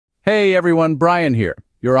Hey everyone, Brian here,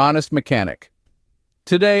 your honest mechanic.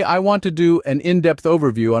 Today I want to do an in-depth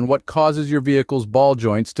overview on what causes your vehicle's ball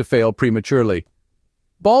joints to fail prematurely.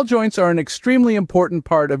 Ball joints are an extremely important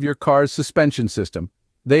part of your car's suspension system.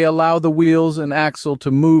 They allow the wheels and axle to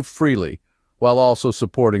move freely, while also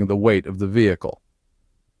supporting the weight of the vehicle.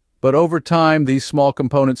 But over time, these small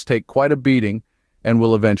components take quite a beating and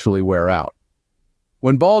will eventually wear out.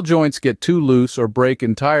 When ball joints get too loose or break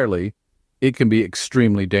entirely, it can be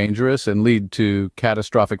extremely dangerous and lead to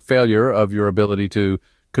catastrophic failure of your ability to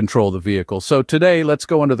control the vehicle. So today, let's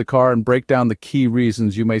go under the car and break down the key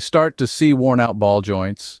reasons you may start to see worn-out ball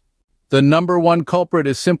joints. The number one culprit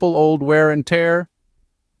is simple old wear and tear.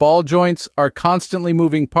 Ball joints are constantly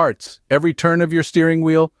moving parts. Every turn of your steering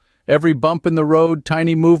wheel, every bump in the road,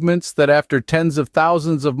 tiny movements that after tens of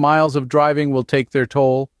thousands of miles of driving will take their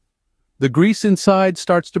toll. The grease inside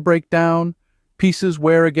starts to break down. Pieces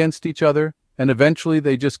wear against each other, and eventually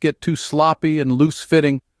they just get too sloppy and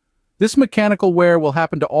loose-fitting. This mechanical wear will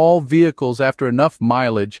happen to all vehicles after enough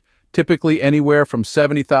mileage, typically anywhere from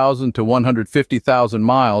 70,000 to 150,000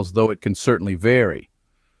 miles, though it can certainly vary.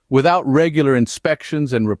 Without regular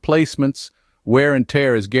inspections and replacements, wear and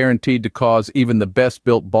tear is guaranteed to cause even the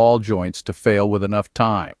best-built ball joints to fail with enough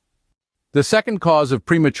time. The second cause of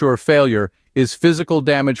premature failure is physical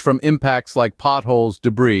damage from impacts like potholes,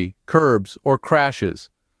 debris, curbs, or crashes.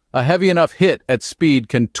 A heavy enough hit at speed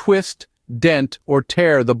can twist, dent, or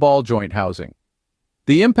tear the ball joint housing.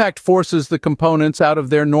 The impact forces the components out of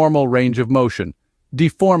their normal range of motion,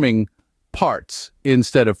 deforming parts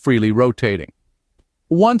instead of freely rotating.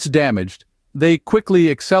 Once damaged, they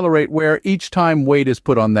quickly accelerate wear each time weight is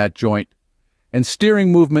put on that joint, and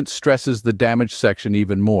steering movement stresses the damaged section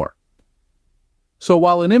even more. So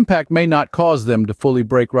while an impact may not cause them to fully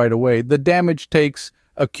break right away, the damage takes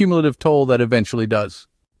a cumulative toll that eventually does.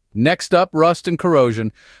 Next up, rust and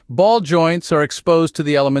corrosion. Ball joints are exposed to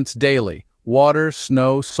the elements daily. Water,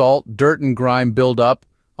 snow, salt, dirt, and grime build up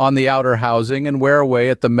on the outer housing and wear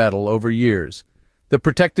away at the metal over years. The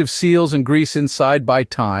protective seals and grease inside by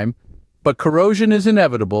time, but corrosion is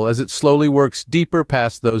inevitable as it slowly works deeper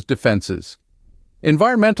past those defenses.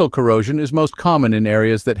 Environmental corrosion is most common in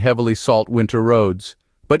areas that heavily salt winter roads,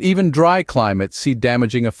 but even dry climates see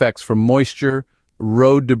damaging effects from moisture,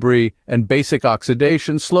 road debris, and basic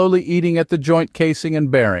oxidation slowly eating at the joint casing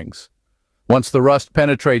and bearings. Once the rust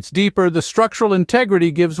penetrates deeper, the structural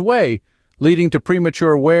integrity gives way, leading to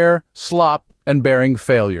premature wear, slop, and bearing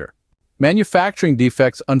failure. Manufacturing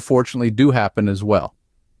defects unfortunately do happen as well.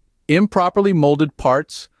 Improperly molded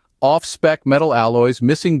parts, off-spec metal alloys,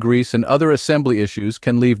 missing grease, and other assembly issues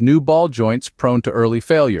can leave new ball joints prone to early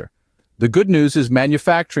failure. The good news is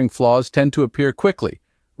manufacturing flaws tend to appear quickly,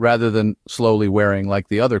 rather than slowly wearing like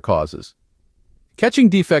the other causes. Catching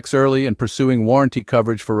defects early and pursuing warranty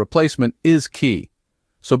coverage for replacement is key.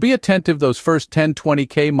 So be attentive those first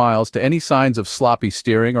 10-20K miles to any signs of sloppy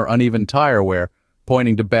steering or uneven tire wear,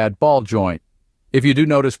 pointing to bad ball joint. If you do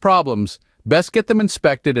notice problems, best get them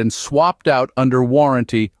inspected and swapped out under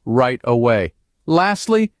warranty right away.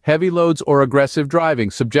 Lastly, heavy loads or aggressive driving.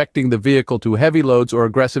 Subjecting the vehicle to heavy loads or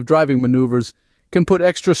aggressive driving maneuvers can put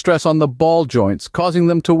extra stress on the ball joints, causing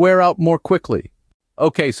them to wear out more quickly.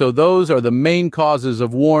 Okay, so those are the main causes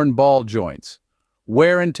of worn ball joints: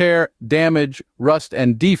 wear and tear, damage, rust,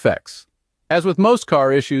 and defects. As with most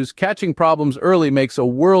car issues, catching problems early makes a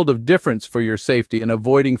world of difference for your safety and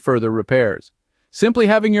avoiding further repairs. Simply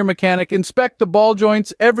having your mechanic inspect the ball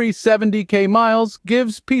joints every 70K miles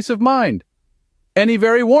gives peace of mind. Any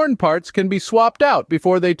very worn parts can be swapped out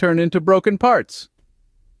before they turn into broken parts.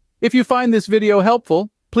 If you find this video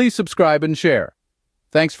helpful, please subscribe and share.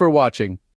 Thanks for watching.